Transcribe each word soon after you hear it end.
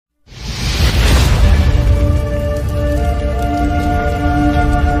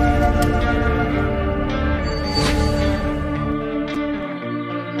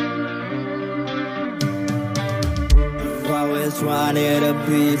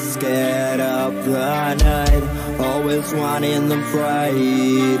be scared of the night, always wanting the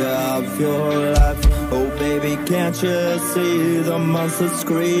fright of your life. Oh baby, can't you see the monsters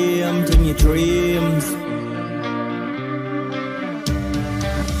screamed in your dreams?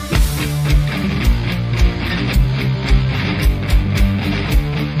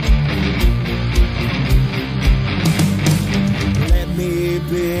 Let me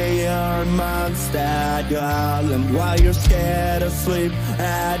be your monster, darling, while you're scared of sleep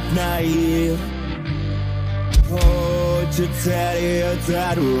at night. Hold your teddy,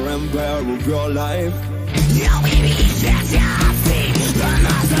 that remember of your life. No baby, yes, I see the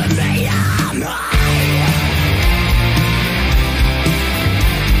monster made of night.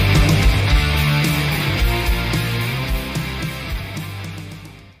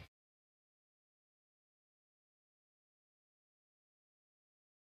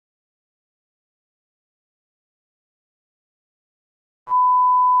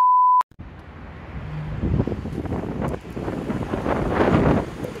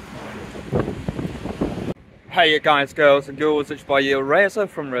 Hey guys, girls and ghouls, it's by URBEX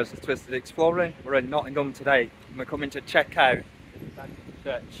from Razor Twisted Exploring. We're in Nottingham today and we're coming to check out the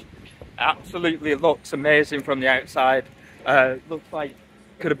church. Absolutely looks amazing from the outside. Looks like it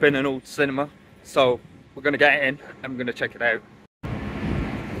could have been an old cinema. So we're going to get in and we're going to check it out.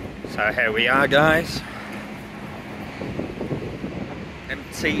 So here we are, guys.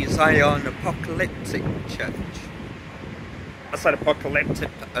 MT Zion Apocalyptic Church. I said apocalyptic,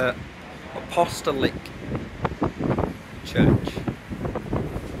 Apostolic Church.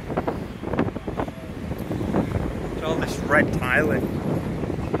 There's all this red tiling.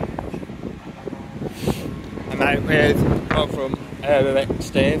 I'm out with both from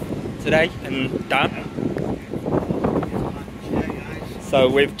ROTHERHAM Dave today and Dan. So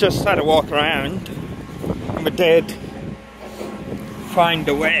we've just had a walk around and we did find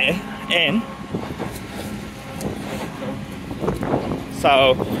a way in.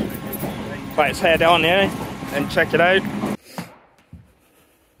 So let's head on here and check it out.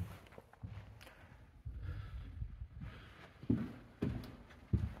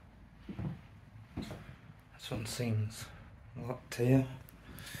 This one seems locked here.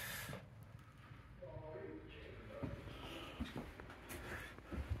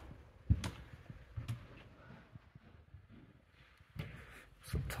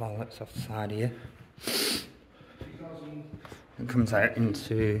 Some toilets off the side here. It comes out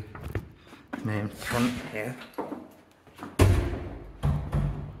into the main front here.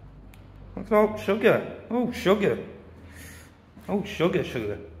 Oh, sugar! Oh, sugar! Oh, sugar,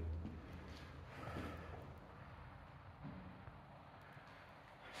 sugar!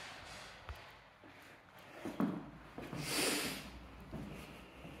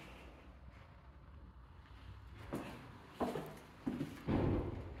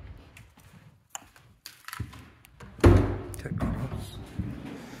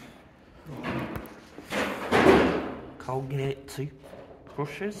 Colgate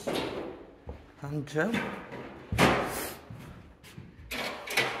toothbrushes and gel.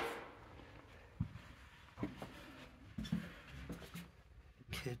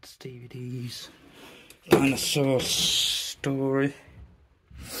 Kids DVDs. Dinosaur story.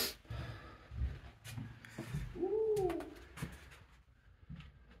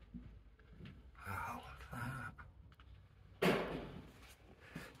 Wow, look at that.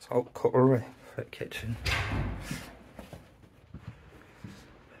 It's all cutlery for the kitchen.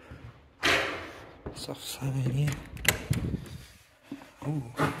 Soft side here. Oh,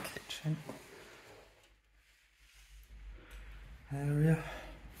 kitchen area.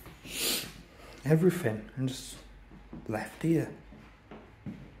 Everything and just left here.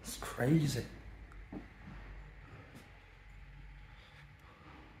 It's crazy.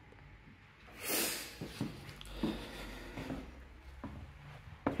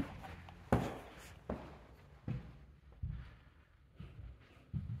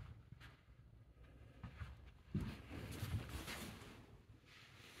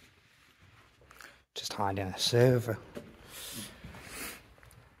 Just hiding a server.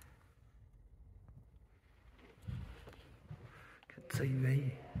 Good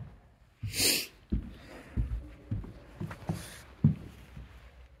TV.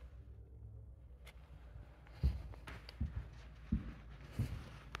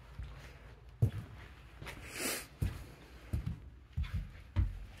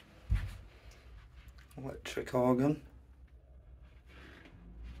 Electric organ.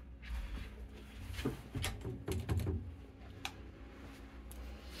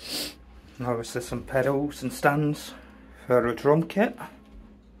 Obviously some pedals and stands for a drum kit.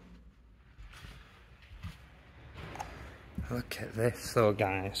 Okay. at this though,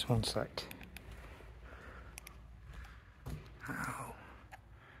 guys. One sec. How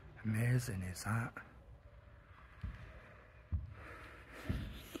amazing is that?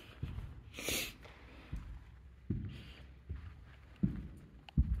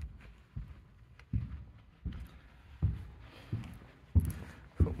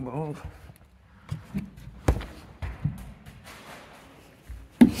 Football.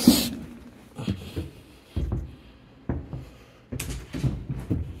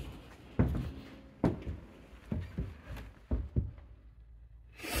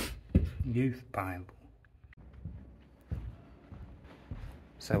 Youth Bible.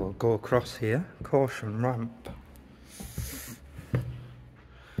 So we'll go across here, caution ramp.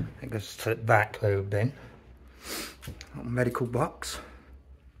 It goes to the back loop then. Medical box.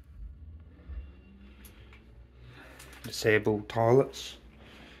 Disabled toilets.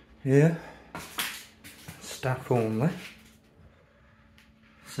 Yeah. Staff only.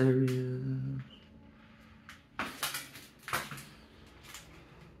 Serious.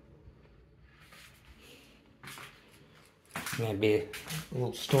 Maybe a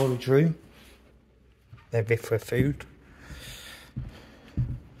little storage room, maybe for food.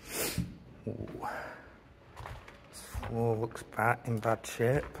 Ooh. This floor looks in bad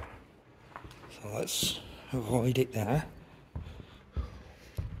shape, so let's avoid it there.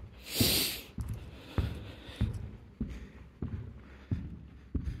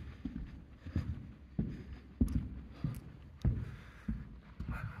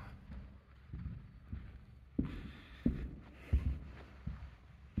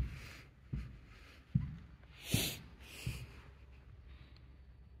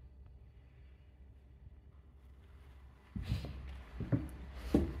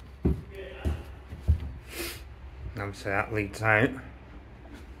 Obviously that leads out.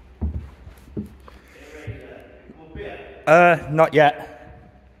 Not yet.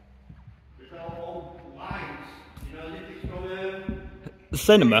 The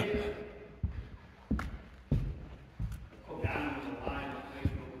cinema?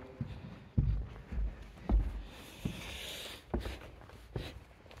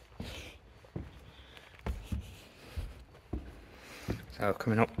 So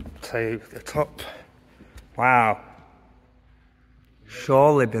coming up to the top. Wow.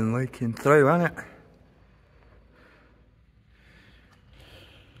 Surely been leaking through, hasn't it?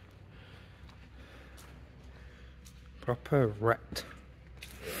 Proper wrecked.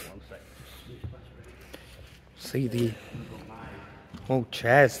 See the old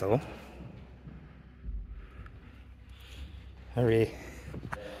chairs though. Very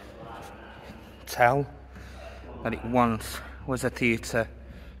tell that it once was a theatre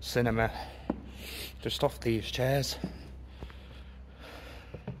cinema just off these chairs.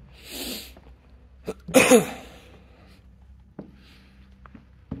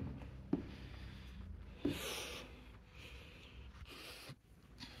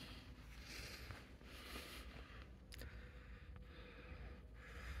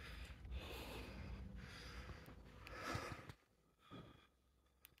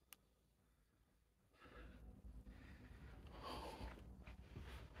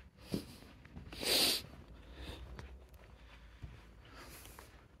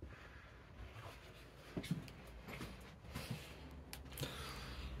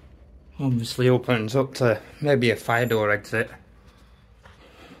 Obviously opens up to maybe a fire door exit.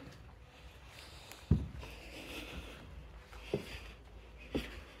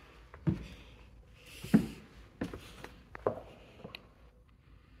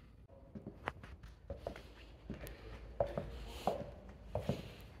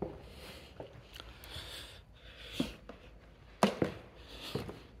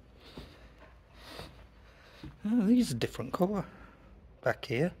 Oh, these are different colour back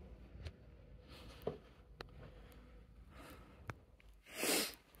here.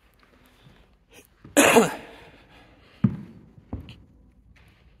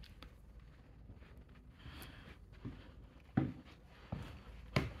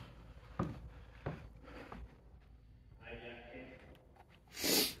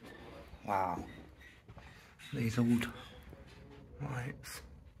 Wow, these old lights.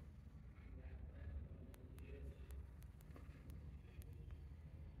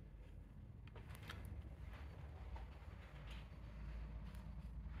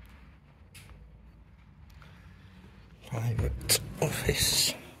 Private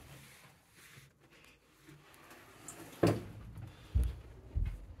office.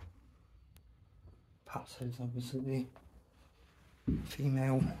 Passes obviously the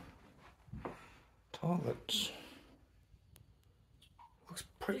female toilets. Looks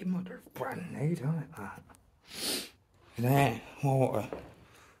pretty much brand new, doesn't it, that? at that water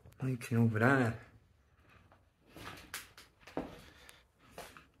leaking over there.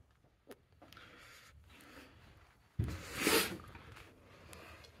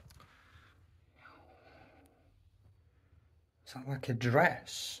 Is that like a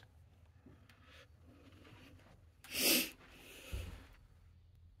dress?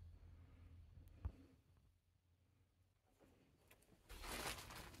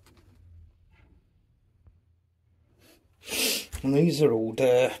 And these are all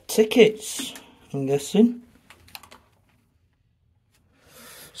tickets, I'm guessing.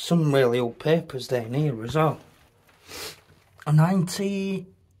 Some really old papers down here as well.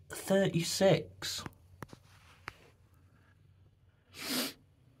 1936.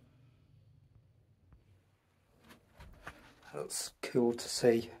 That's cool to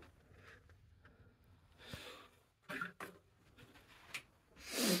see.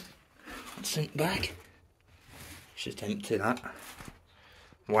 What's in the bag? It's just empty, that.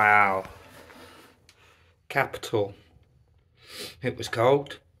 Wow. Capital. It was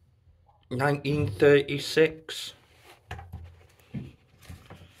called 1936.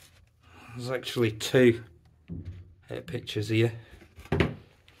 There's actually two pictures here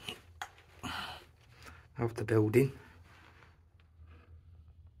of the building.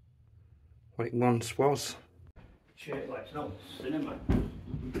 What it once was. Shit, like it's not cinema.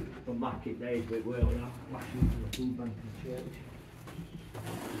 From back in days, we were now flashing to the food bank in church.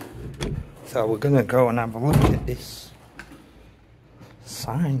 So we're gonna go and have a look at this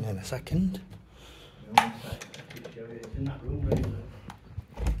sign in a second. It's in that room, right?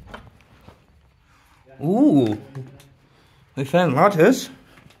 Ooh, we found ladders.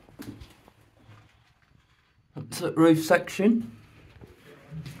 That's the roof section.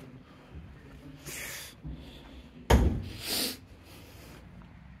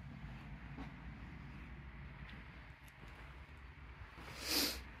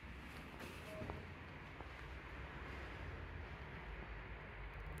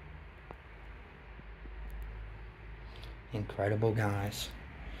 Incredible, guys.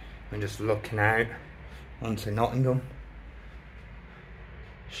 We're just looking out onto Nottingham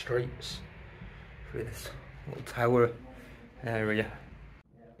streets through this little tower area.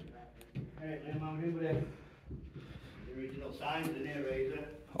 Hey, how do the original signs in here, Razor?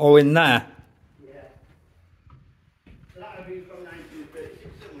 Oh, in there? Yeah. So that would be from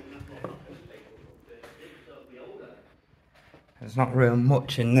 1936, something that's what happened. So it'll be older. There's not real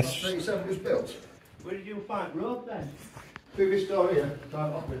much in this. 37 was built. Where did you find road then? Previous story here,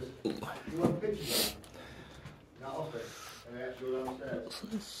 private office. You want pictures of that? That office. And they actually go downstairs. What's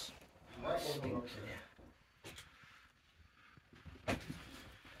this? Right, one more.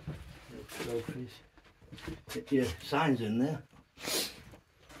 Get your signs in there.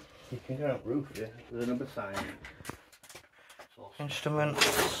 You can get up roof here. There's another sign.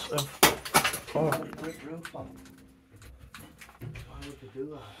 Instruments of Brick roof on. Why would you do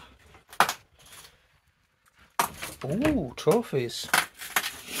that? ooh, trophies.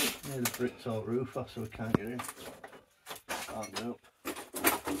 Yeah, the brick's all roof off, so we can't get in. Can't get up.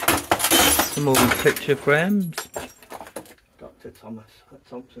 Some old picture frames. Dr.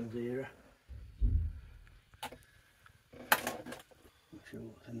 Thompson's era. See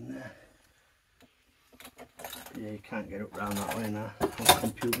what's in there. Yeah, you can't get up round that way now on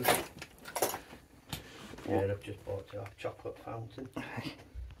computers. Yeah, I've just bought a chocolate fountain. I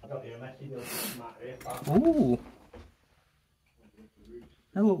got you a message on Smart here. Ooh.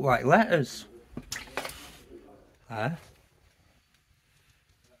 They look like letters. There.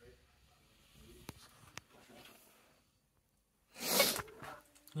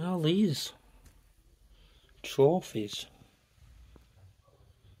 All these trophies.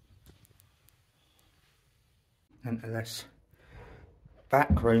 Into this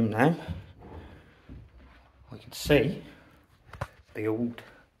back room now. We can see the old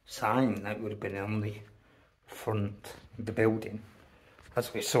sign that would have been on the front of the building,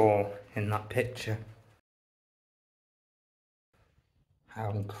 as we saw in that picture.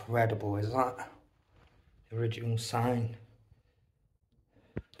 How incredible is that? The original sign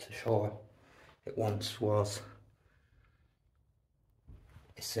to show it once was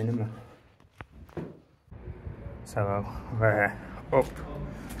a cinema. So we're up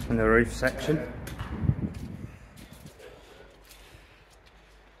in the roof section.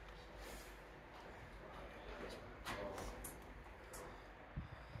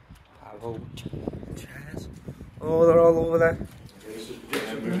 Old chairs. Oh, they're all over there.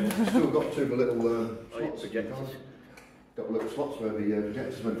 Still got two little slots. Got little slots where the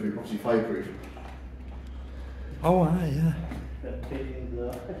projector's meant to be obviously fireproof. Oh, yeah. Yeah,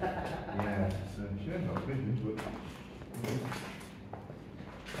 it's a shame not vision, but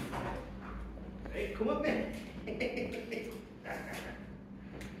Hey, come up, man. Yeah.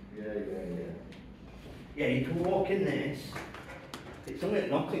 Yeah, you can walk in this. It's only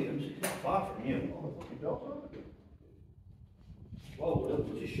at Nottingham, so it's not far from you. Whoa,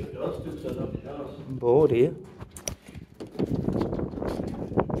 we'll just shut doors too, so don't be doors. I'm bored here.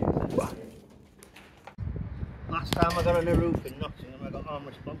 Last time I got on a roof in Nottingham, I got arm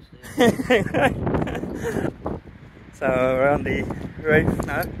response there. So we're on the roof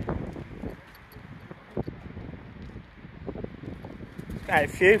now. Got a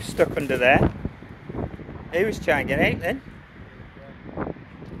few stuck under there. He was trying to get out then.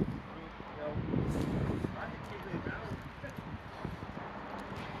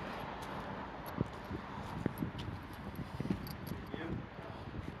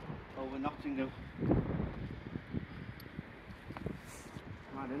 Over Nottingham.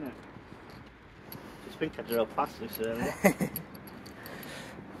 Mad, isn't it? Just think I drove past this earlier.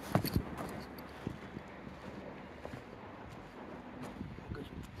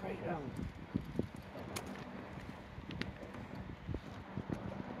 Right down.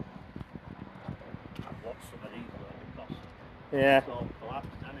 I've watched some of these because Yeah. it's all collapsed,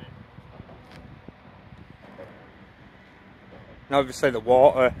 hasn't it? And obviously the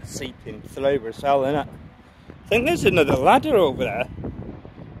water seeping through as well, isn't it? I think there's another ladder over there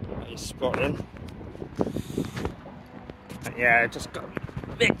that he's spotting. But yeah, just got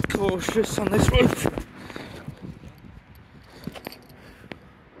a bit cautious on this roof.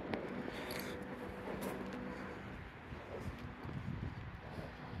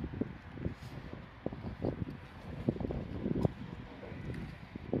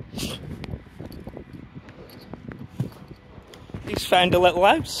 He's found a little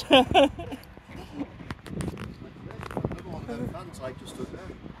house. Like just stood there.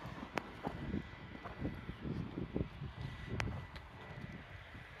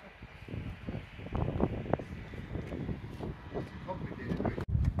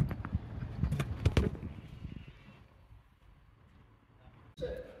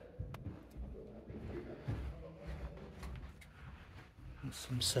 And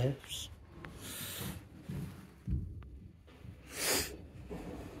some safes.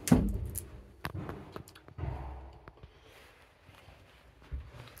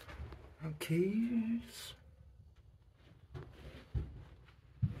 Keys.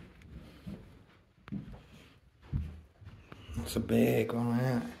 That's a big one,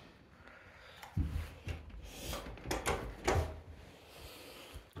 yeah.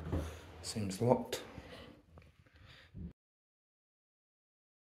 Seems locked.